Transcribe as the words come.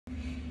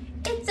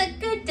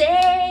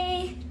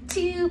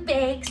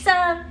bake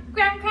some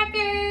graham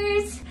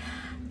crackers.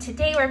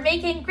 Today we're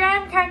making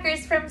graham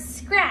crackers from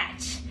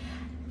scratch.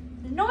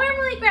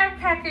 Normally graham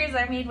crackers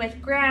are made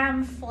with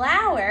graham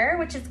flour,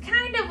 which is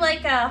kind of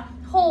like a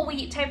whole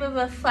wheat type of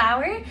a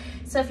flour.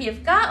 So if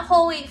you've got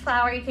whole wheat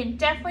flour, you can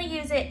definitely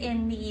use it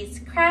in these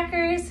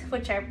crackers,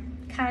 which are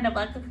kind of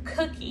like a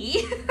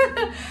cookie.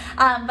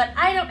 But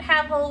I don't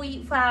have whole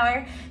wheat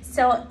flour.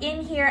 So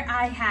in here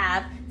I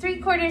have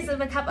 3/4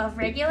 of a cup of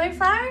regular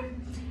flour.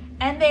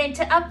 And then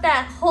to up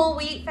that whole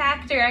wheat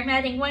factor, I'm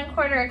adding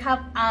 1/4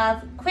 cup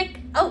of quick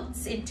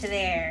oats into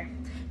there.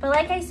 But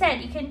like I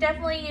said, you can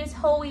definitely use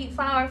whole wheat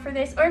flour for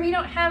this, or if you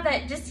don't have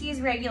that, just use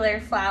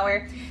regular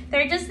flour.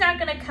 They're just not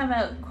gonna come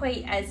out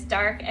quite as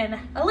dark and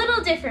a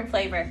little different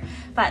flavor,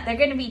 but they're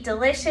gonna be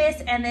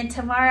delicious. And then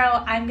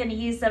tomorrow I'm gonna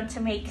use them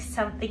to make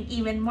something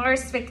even more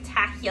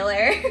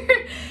spectacular.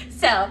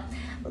 So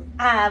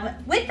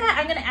with that,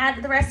 I'm gonna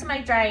add the rest of my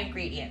dry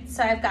ingredients.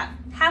 So I've got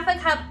 1/2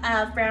 cup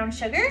of brown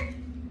sugar.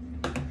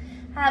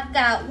 I've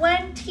got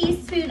 1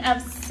 teaspoon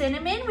of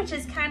cinnamon, which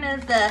is kind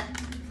of the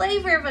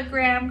flavor of a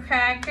graham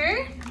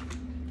cracker.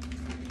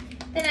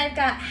 Then I've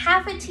got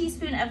 1/2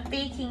 teaspoon of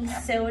baking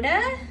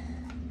soda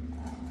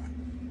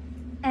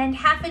and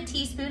 1/2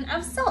 teaspoon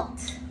of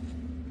salt.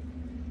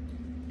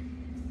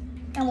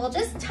 And we'll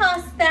just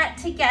toss that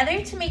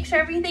together to make sure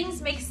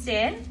everything's mixed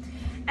in.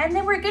 And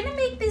then we're gonna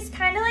make this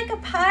kind of like a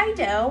pie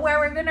dough where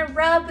we're gonna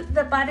rub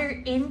the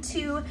butter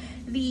into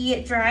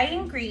the dry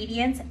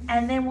ingredients,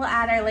 and then we'll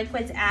add our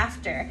liquids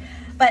after.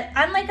 But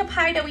unlike a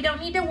pie dough, we don't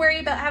need to worry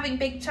about having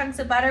big chunks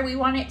of butter. We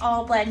want it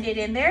all blended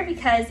in there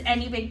because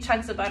any big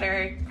chunks of butter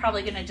are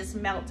probably gonna just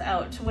melt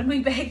out when we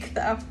bake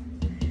them.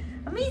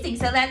 Amazing,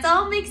 so that's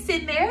all mixed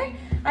in there.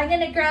 I'm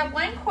gonna grab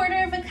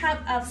 1/4 of a cup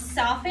of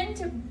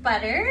softened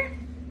butter.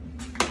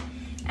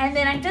 And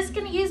then I'm just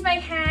gonna use my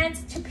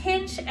hands to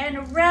pinch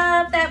and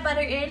rub that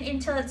butter in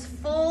until it's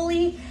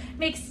fully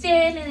mixed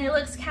in and it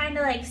looks kind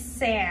of like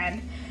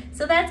sand.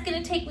 So that's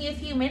gonna take me a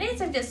few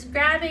minutes. I'm just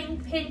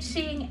grabbing,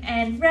 pinching,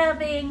 and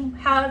rubbing.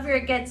 However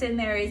it gets in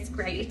there is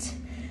great.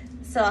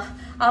 So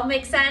I'll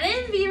mix that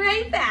in and be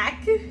right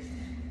back.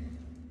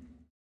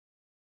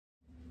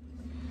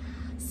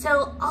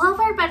 So all of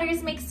our butter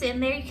is mixed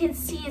in there. You can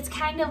see it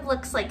kind of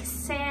looks like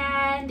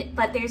sand,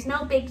 but there's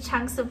no big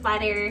chunks of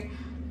butter.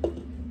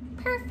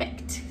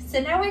 Perfect. So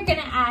now we're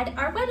gonna add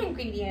our wet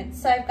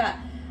ingredients. So I've got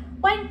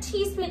 1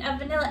 teaspoon of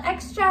vanilla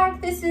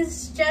extract. This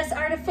is just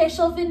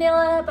artificial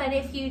vanilla, but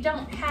if you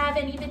don't have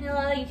any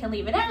vanilla, you can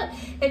leave it out.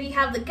 If you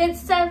have the good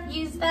stuff,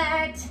 use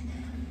that.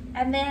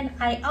 And then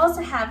I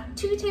also have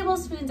 2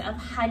 tablespoons of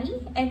honey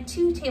and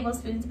 2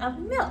 tablespoons of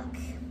milk.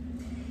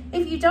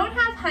 If you don't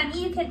have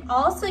honey, you can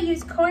also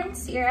use corn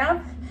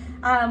syrup,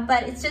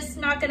 but it's just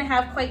not gonna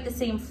have quite the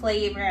same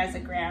flavor as a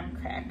graham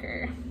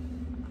cracker.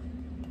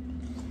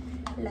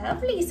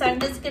 Lovely, so I'm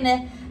just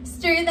gonna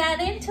stir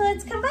that in until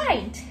it's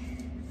combined.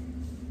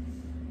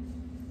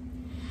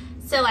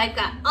 So I've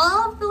got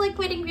all of the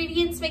liquid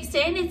ingredients mixed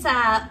in. It's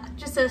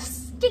just a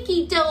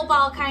sticky dough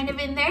ball kind of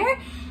in there.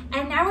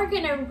 And now we're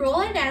gonna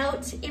roll it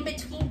out in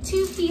between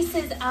 2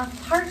 pieces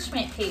of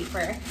parchment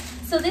paper.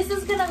 So this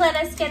is gonna let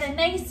us get a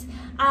nice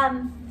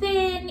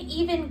thin,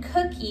 even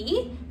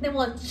cookie. Then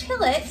we'll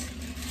chill it,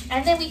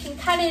 and then we can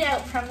cut it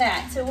out from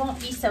that so it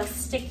won't be so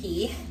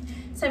sticky.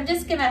 So I'm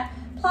just gonna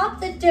plop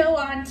the dough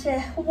onto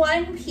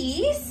 1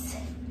 piece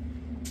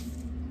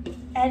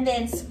and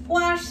then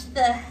squash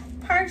the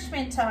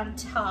parchment on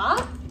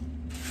top.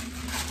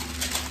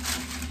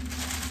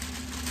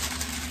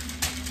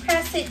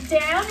 Press it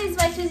down as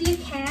much as you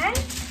can,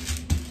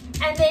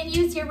 and then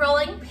use your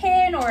rolling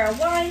pin or a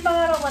wine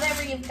bottle,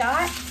 whatever you've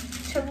got,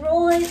 to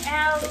roll it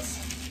out.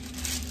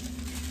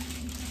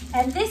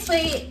 And this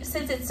way,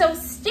 since it's so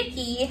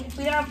sticky,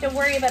 we don't have to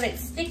worry about it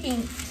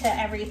sticking to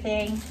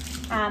everything.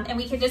 And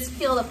we can just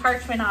peel the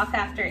parchment off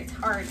after it's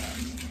hardened.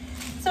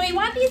 So we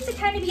want these to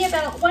kind of be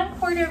about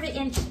 1/4 of an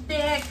inch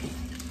thick.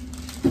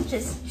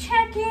 Just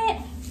check it.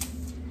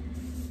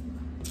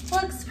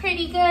 Looks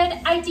pretty good.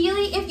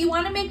 Ideally, if you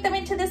want to make them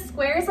into the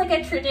squares like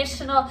a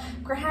traditional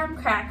graham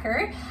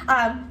cracker,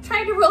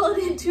 try to roll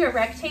it into a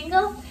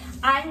rectangle.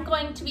 I'm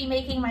going to be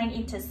making mine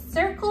into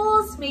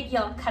circles. Maybe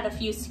I'll cut a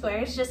few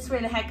squares just for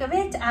the heck of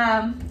it.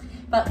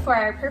 But for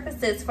our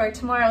purposes for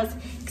tomorrow's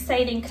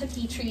exciting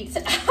cookie treats.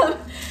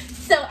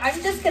 So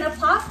I'm just gonna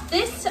plop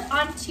this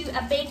onto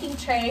a baking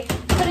tray,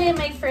 put it in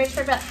my fridge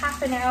for about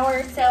half an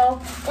hour or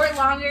so, or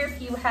longer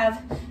if you have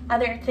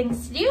other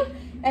things to do.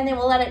 And then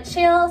we'll let it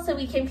chill so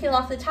we can peel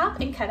off the top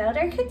and cut out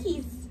our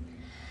cookies.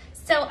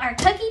 So our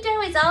cookie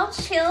dough is all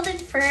chilled and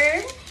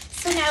firm.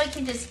 So now we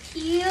can just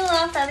peel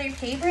off the other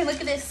paper. Look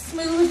at this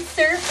smooth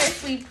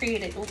surface we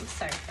created. Oh,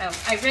 sorry, oh,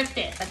 I ripped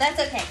it, but that's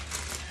okay.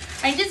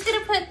 I'm just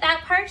gonna put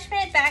that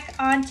parchment back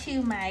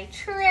onto my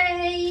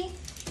tray,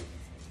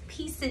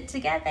 piece it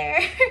together.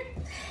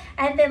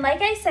 And then,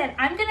 like I said,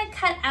 I'm gonna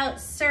cut out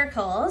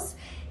circles.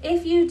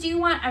 If you do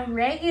want a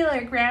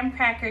regular graham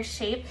cracker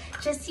shape,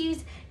 just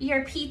use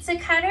your pizza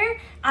cutter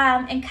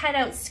and cut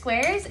out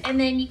squares, and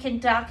then you can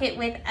dock it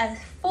with a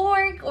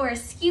fork or a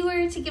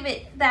skewer to give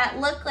it that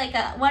look like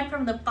one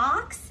from the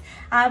box.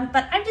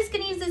 But I'm just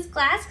gonna use this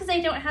glass because I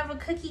don't have a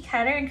cookie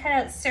cutter, and cut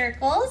out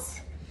circles.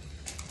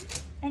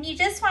 And you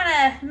just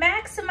wanna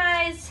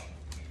maximize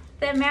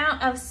the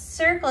amount of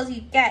circles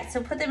you get.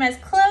 So put them as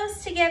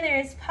close together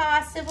as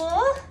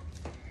possible.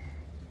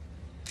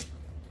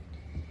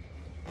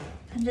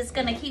 I'm just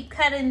gonna keep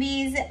cutting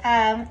these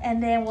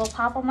and then we'll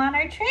pop them on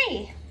our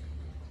tray.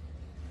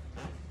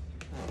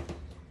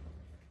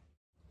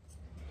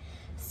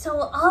 So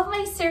all of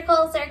my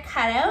circles are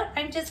cut out.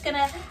 I'm just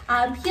gonna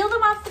peel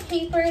them off the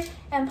paper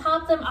and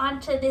pop them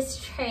onto this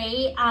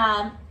tray,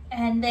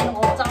 and then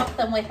we'll dock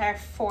them with our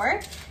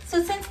fork.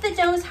 So since the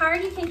dough is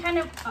hard, you can kind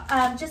of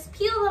just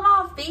peel them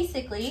off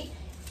basically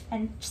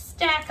and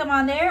stack them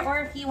on there, or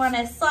if you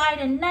wanna slide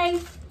a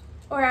knife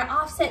or an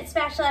offset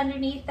spatula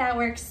underneath, that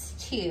works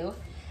too.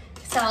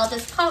 So I'll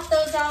just pop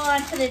those all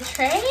onto the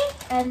tray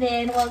and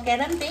then we'll get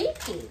them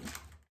baking.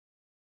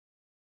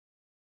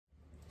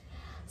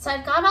 So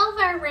I've got all of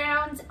our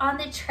rounds on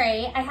the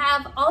tray. I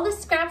have all the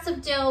scraps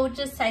of dough,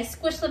 I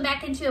squish them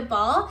back into a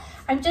ball.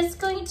 I'm just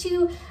going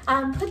to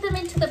put them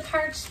into the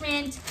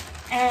parchment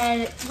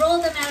and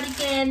roll them out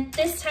again.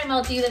 This time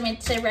I'll do them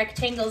into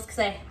rectangles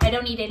because I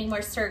don't need any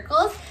more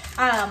circles.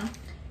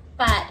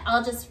 But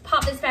I'll just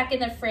pop this back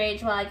in the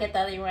fridge while I get the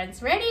other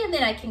ones ready, and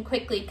then I can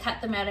quickly cut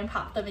them out and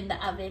pop them in the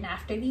oven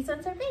after these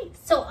ones are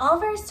baked. So all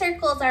of our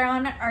circles are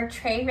on our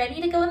tray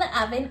ready to go in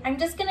the oven. I'm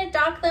just gonna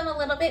dock them a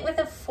little bit with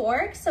a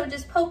fork, so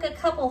just poke a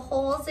couple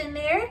holes in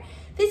there.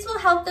 This will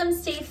help them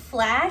stay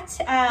flat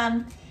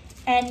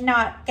and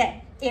not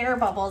get air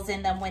bubbles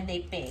in them when they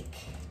bake.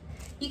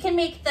 You can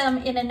make them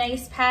in a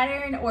nice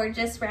pattern or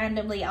just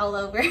randomly all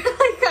over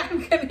like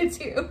I'm gonna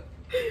do.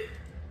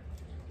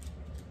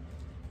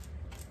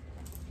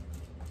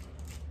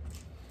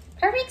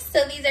 Perfect,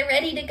 so these are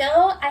ready to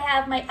go. I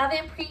have my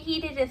oven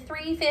preheated to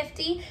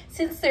 350.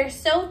 Since they're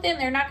so thin,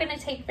 they're not gonna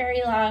take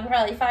very long,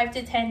 probably 5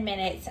 to 10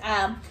 minutes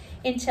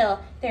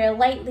until they're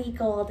lightly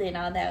golden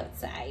on the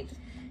outside.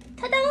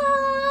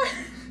 Ta-da!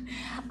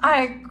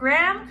 Our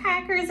graham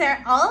crackers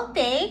are all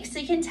baked, so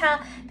you can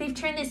tell they've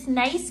turned this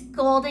nice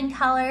golden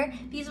color.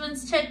 These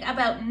ones took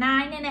about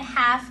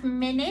 9.5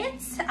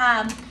 minutes.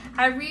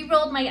 I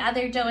re-rolled my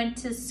other dough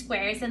into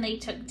squares and they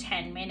took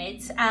 10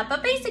 minutes.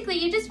 But basically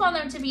you just want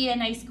them to be a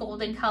nice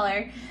golden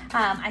color.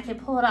 I can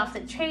pull it off the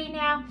tray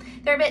now.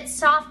 They're a bit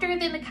softer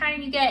than the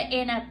kind you get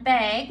in a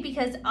bag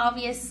because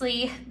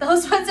obviously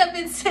those ones have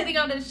been sitting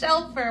on a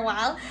shelf for a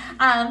while.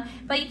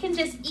 But you can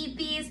just eat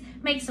these,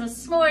 make some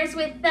s'mores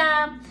with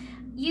them,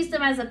 use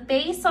them as a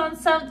base on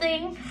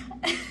something,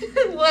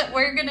 what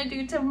we're gonna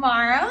do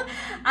tomorrow.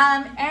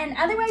 And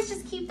otherwise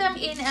just keep them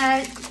in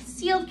a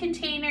sealed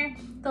container.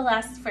 They'll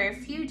last for a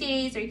few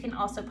days, or you can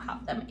also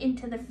pop them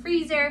into the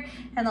freezer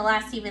and they'll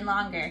last even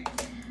longer.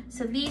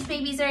 So these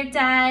babies are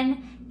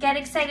done. Get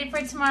excited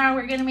for tomorrow.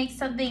 We're gonna make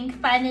something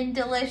fun and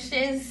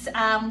delicious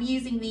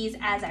using these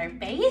as our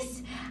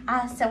base.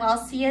 So I'll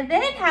see you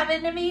then. Have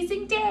an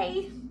amazing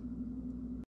day.